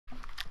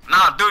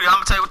duty. I'm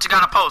gonna tell you what you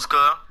gotta post, cuz.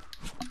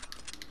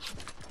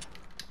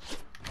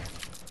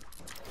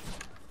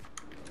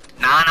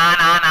 Nah.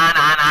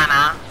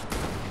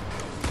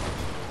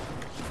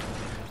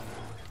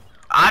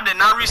 I did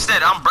not reset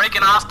it. I'm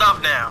breaking our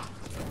stuff down.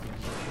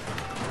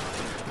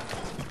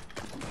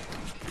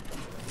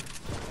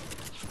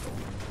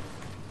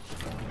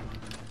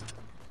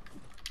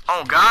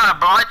 Oh God,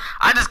 bro.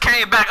 I just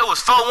came back. It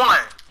was 4-1.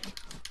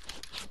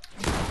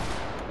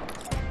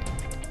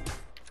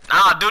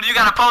 Nah, dude, you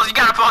gotta post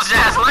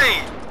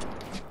Jasleen.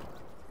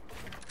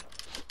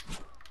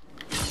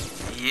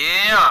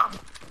 Yeah.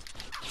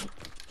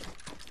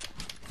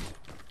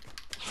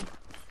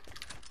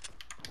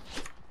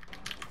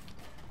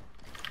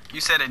 You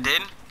said it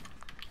didn't?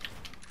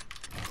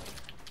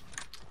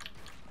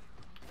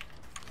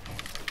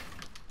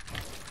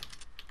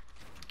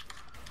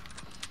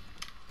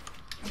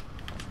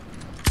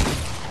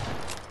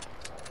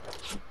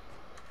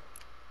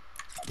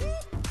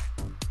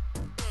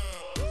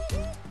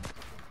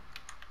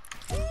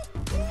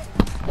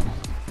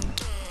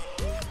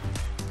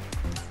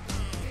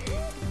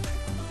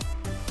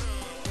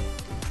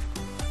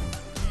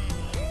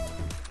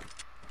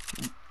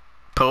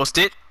 Post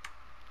it.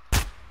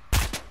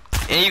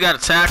 And you got a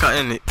tag her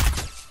in it.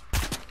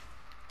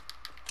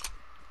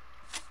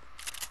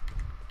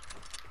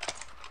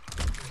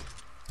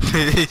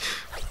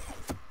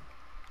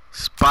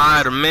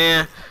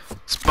 Spider-Man.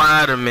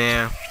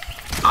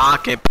 I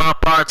can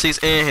pump parties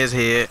in his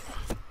head.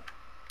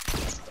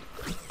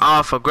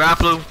 Off a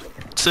grappler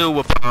to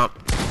a pump.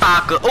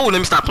 Oh, let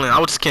me stop playing. I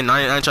was just kidding.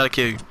 I ain't trying to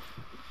kill you.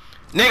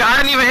 Nigga, I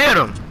didn't even hit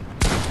him.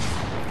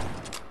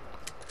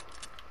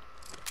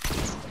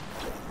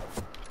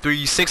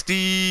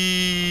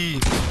 360.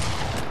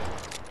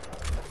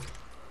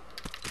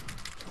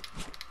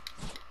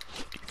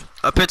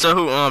 A picture of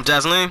who?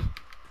 Jasleen?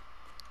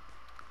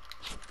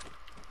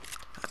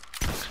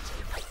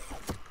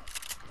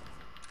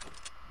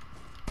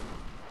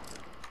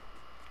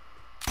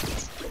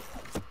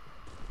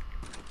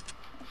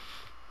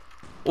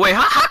 Wait,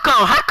 how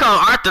come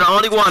Arthur the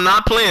only one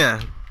not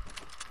playing?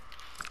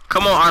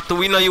 Come on, Arthur,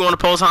 we know you want to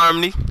post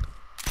Harmony.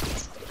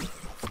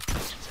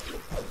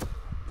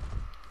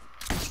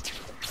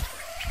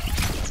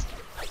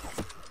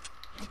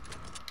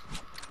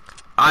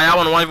 I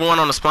want 1v1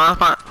 on the spawn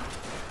spot.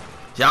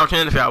 Y'all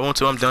can if y'all want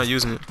to. I'm done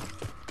using it.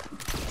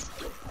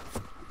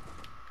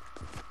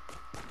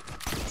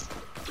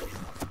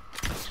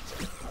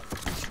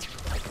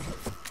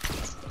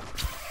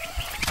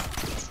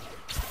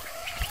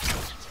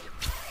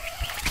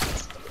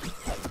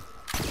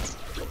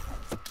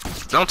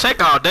 Don't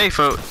take all day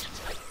for.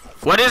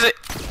 What is it?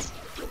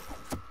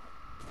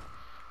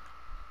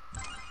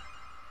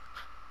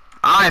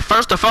 Alright,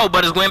 first to 4,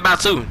 but it's win by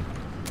 2.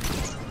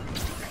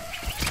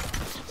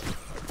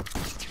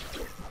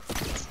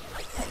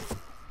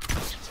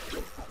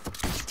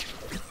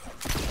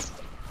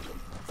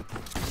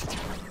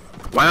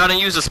 Why y'all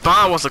didn't use the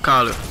spawn? What's it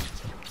called?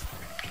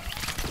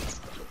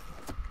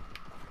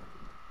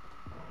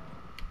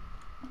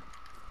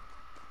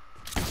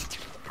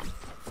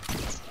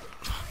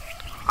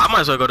 I might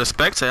as well go to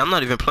spectate. I'm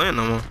not even playing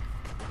no more.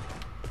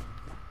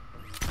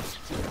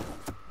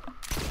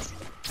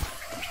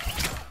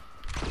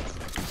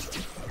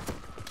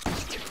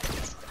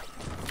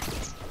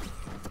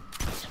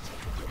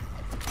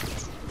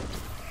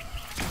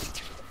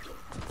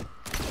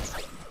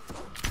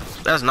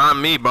 That's not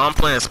me, bro. I'm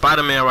playing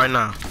Spider-Man right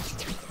now.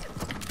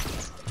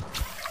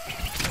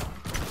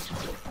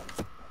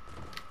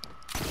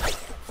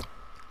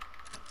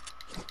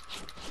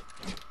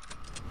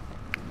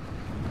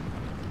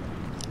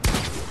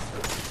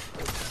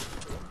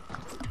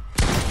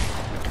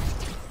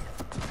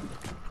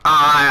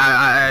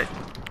 Alright.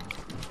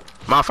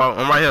 My fault.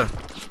 I'm right here.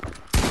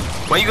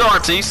 Where you go,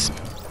 Artis?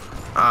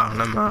 Oh,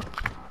 never mind.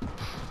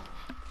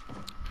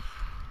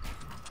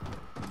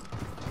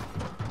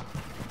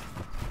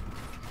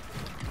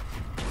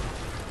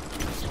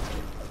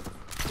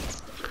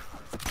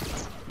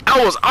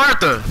 That was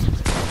Arthur.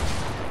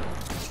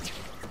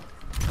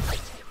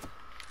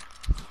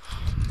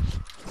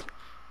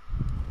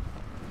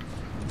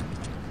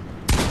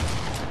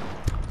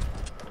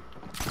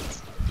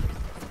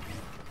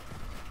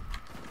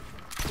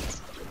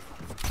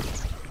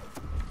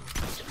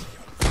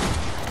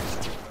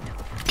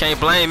 Can't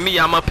blame me.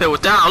 I'm up here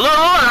with down. Look,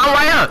 I'm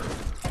right here.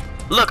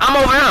 Look, I'm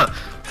over here.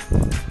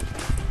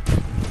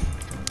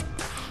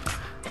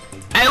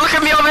 Hey, look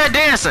at me over here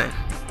dancing.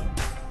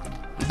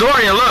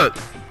 Dorian, look.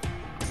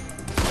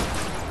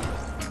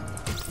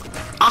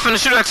 I'm finna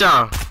shoot at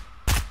y'all.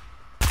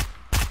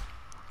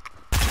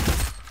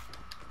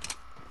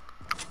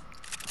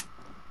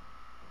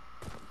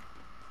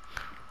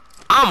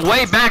 I'm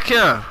way back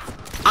here.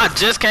 I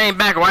just came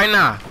back right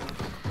now.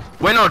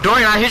 Wait, no,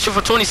 Dorian, I hit you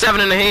for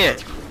 27 in the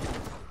head.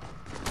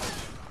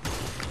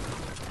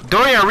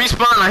 Dorian,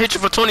 respawn, I hit you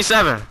for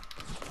 27.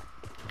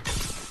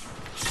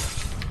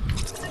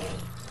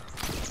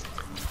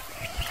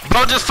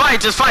 Bro, just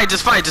fight.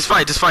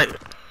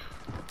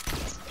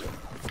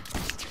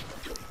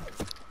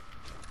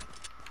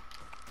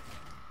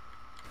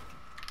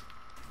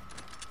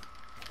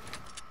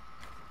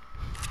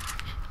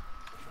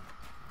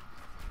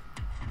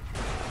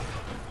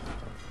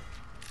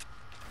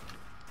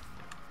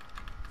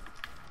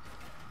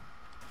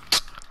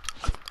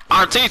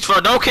 RT, for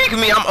don't kick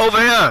me. I'm over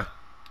here.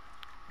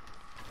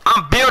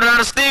 I'm building out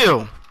of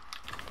steel.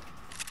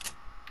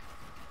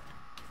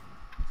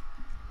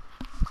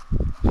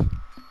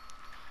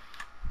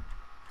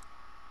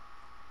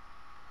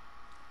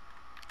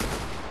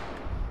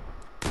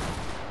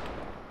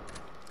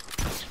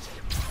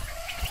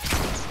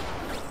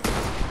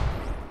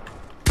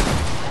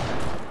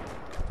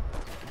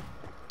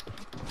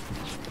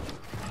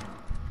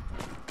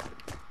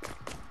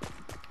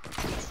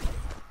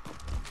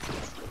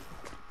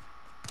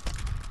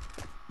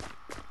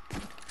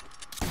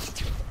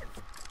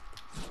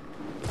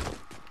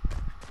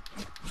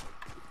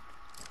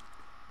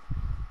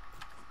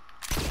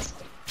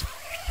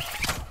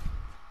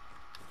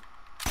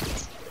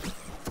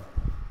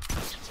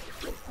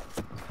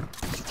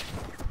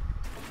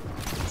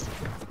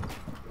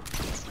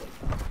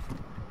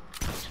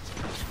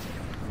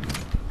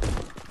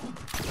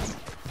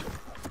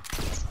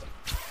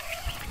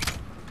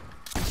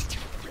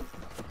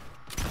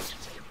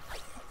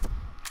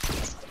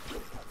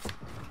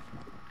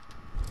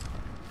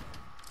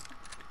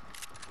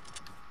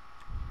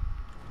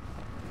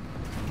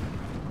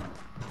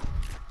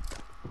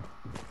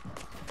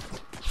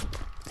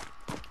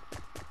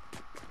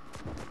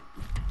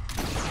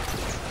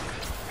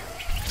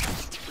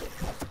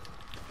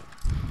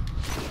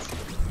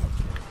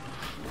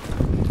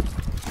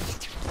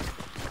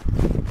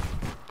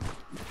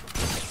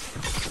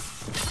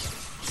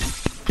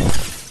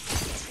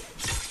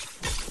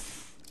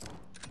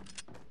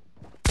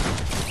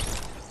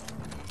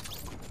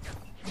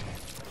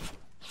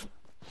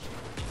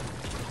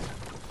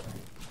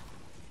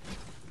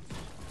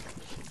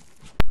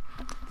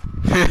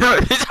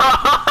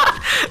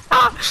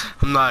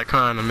 I'm not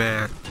crying,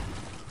 man.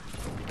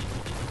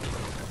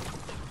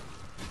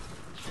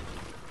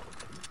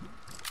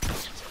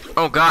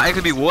 Oh God, it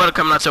could be water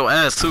coming out your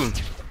ass too.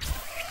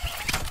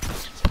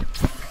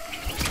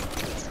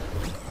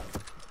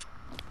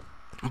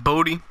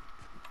 Booty.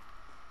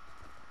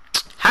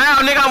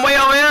 How, nigga? I'm way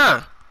over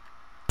here.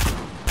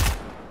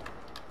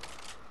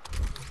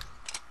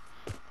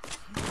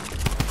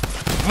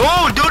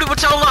 Move, dude,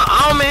 with your little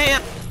arm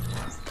in.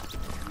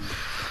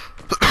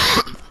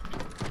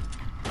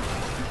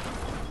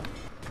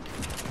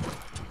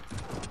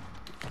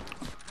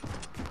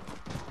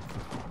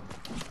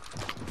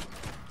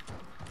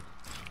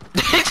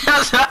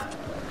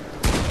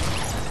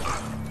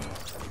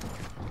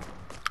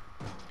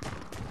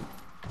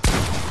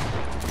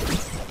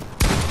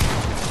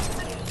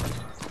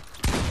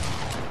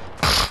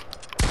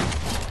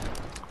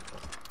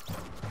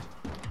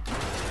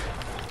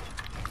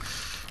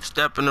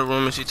 Step in the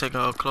room and she take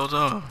her clothes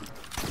off.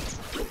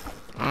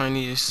 I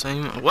need the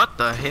same. What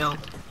the hell?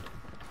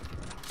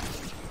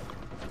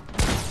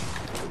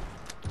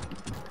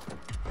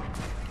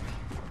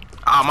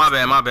 Oh, my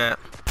bad, my bad.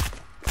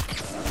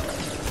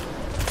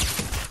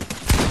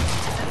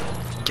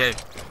 Okay.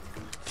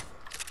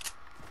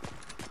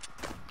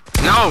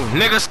 No,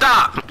 nigga,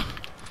 stop.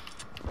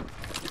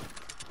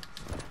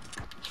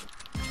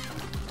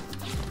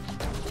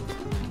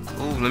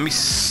 Ooh, let me.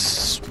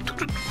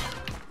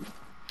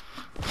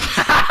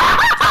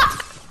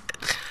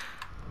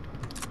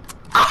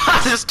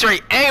 I just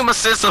straight aim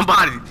assist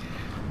somebody.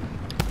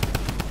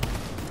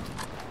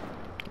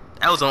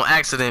 That was on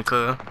accident,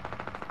 cuz.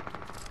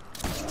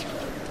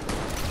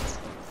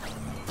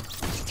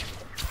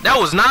 That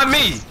was not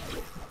me.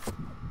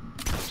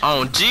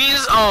 On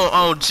Jesus,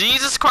 on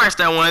Jesus Christ,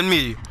 that wasn't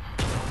me.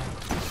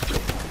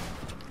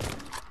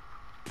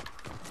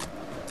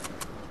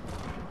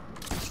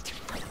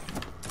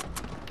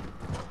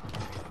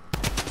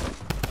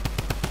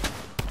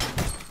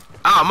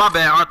 Oh, my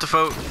bad,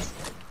 Arthur.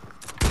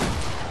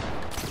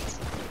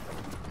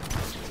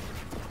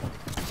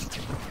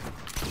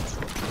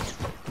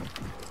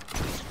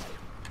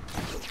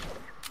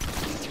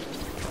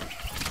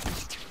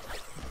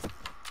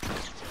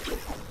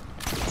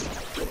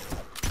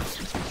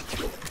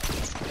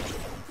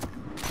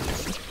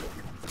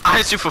 I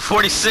hit you for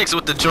 46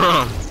 with the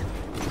drum.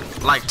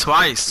 Like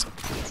twice.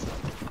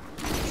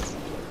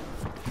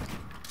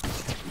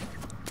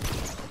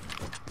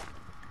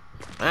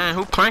 Man,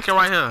 who pranking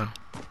right here?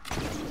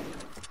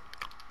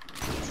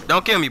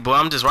 Don't kill me, boy.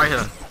 I'm just right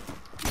here.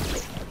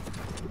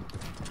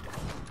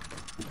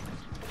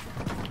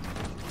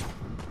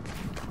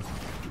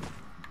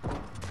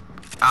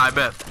 I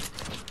bet.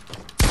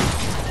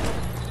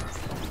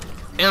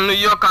 In New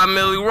York, I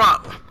merely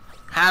rock.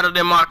 Harder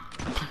than my.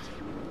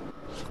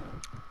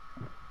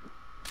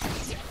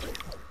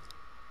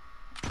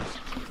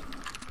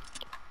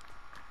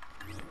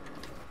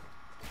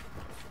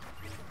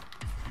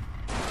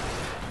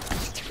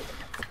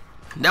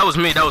 That was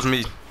me, that was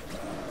me.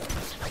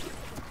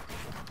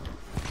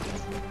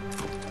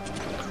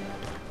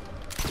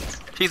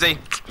 He's a.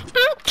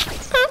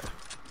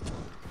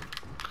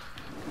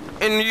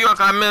 In New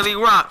York, I merely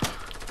rock.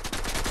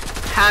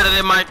 How did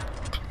it, Mike?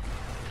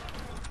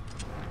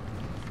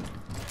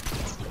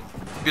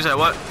 You said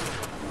what?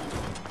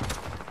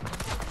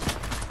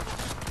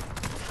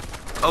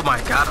 Oh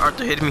my God,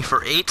 Arthur hit me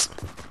for 8.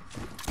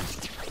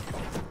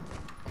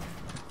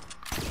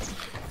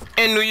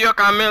 In New York,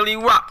 I merely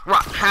rock,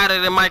 had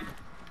it in my.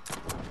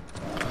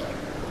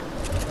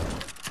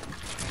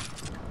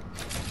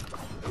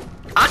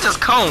 I just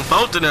coned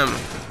both of them.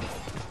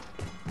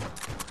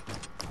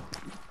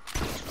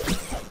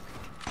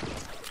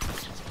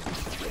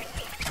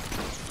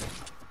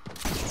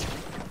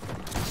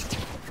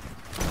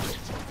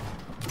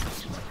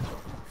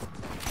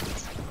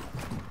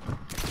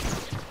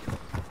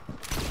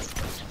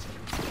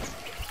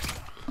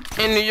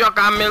 In New York,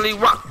 I merely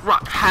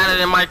rock, had it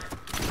in my.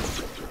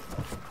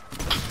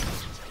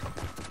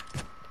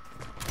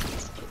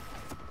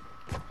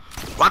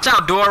 Watch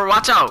out, door,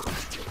 watch out.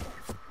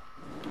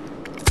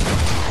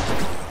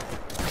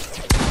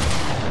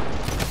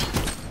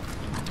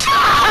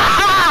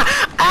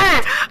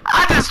 Hey,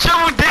 I just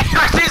tripled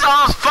down, she's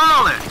almost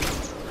falling.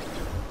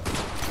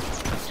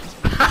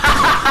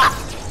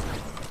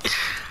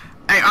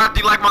 Hey, Arthur,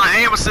 you like my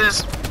aim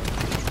assist?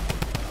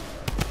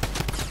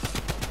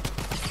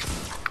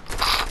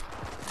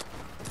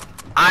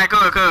 Alright,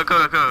 cool.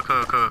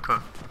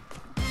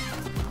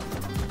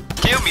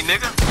 Kill me,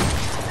 nigga.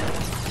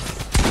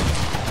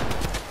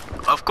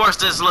 Of course,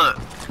 this look.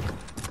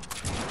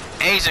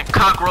 Asian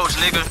cockroach,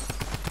 nigga.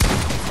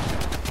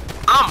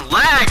 I'm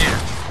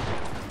lagging.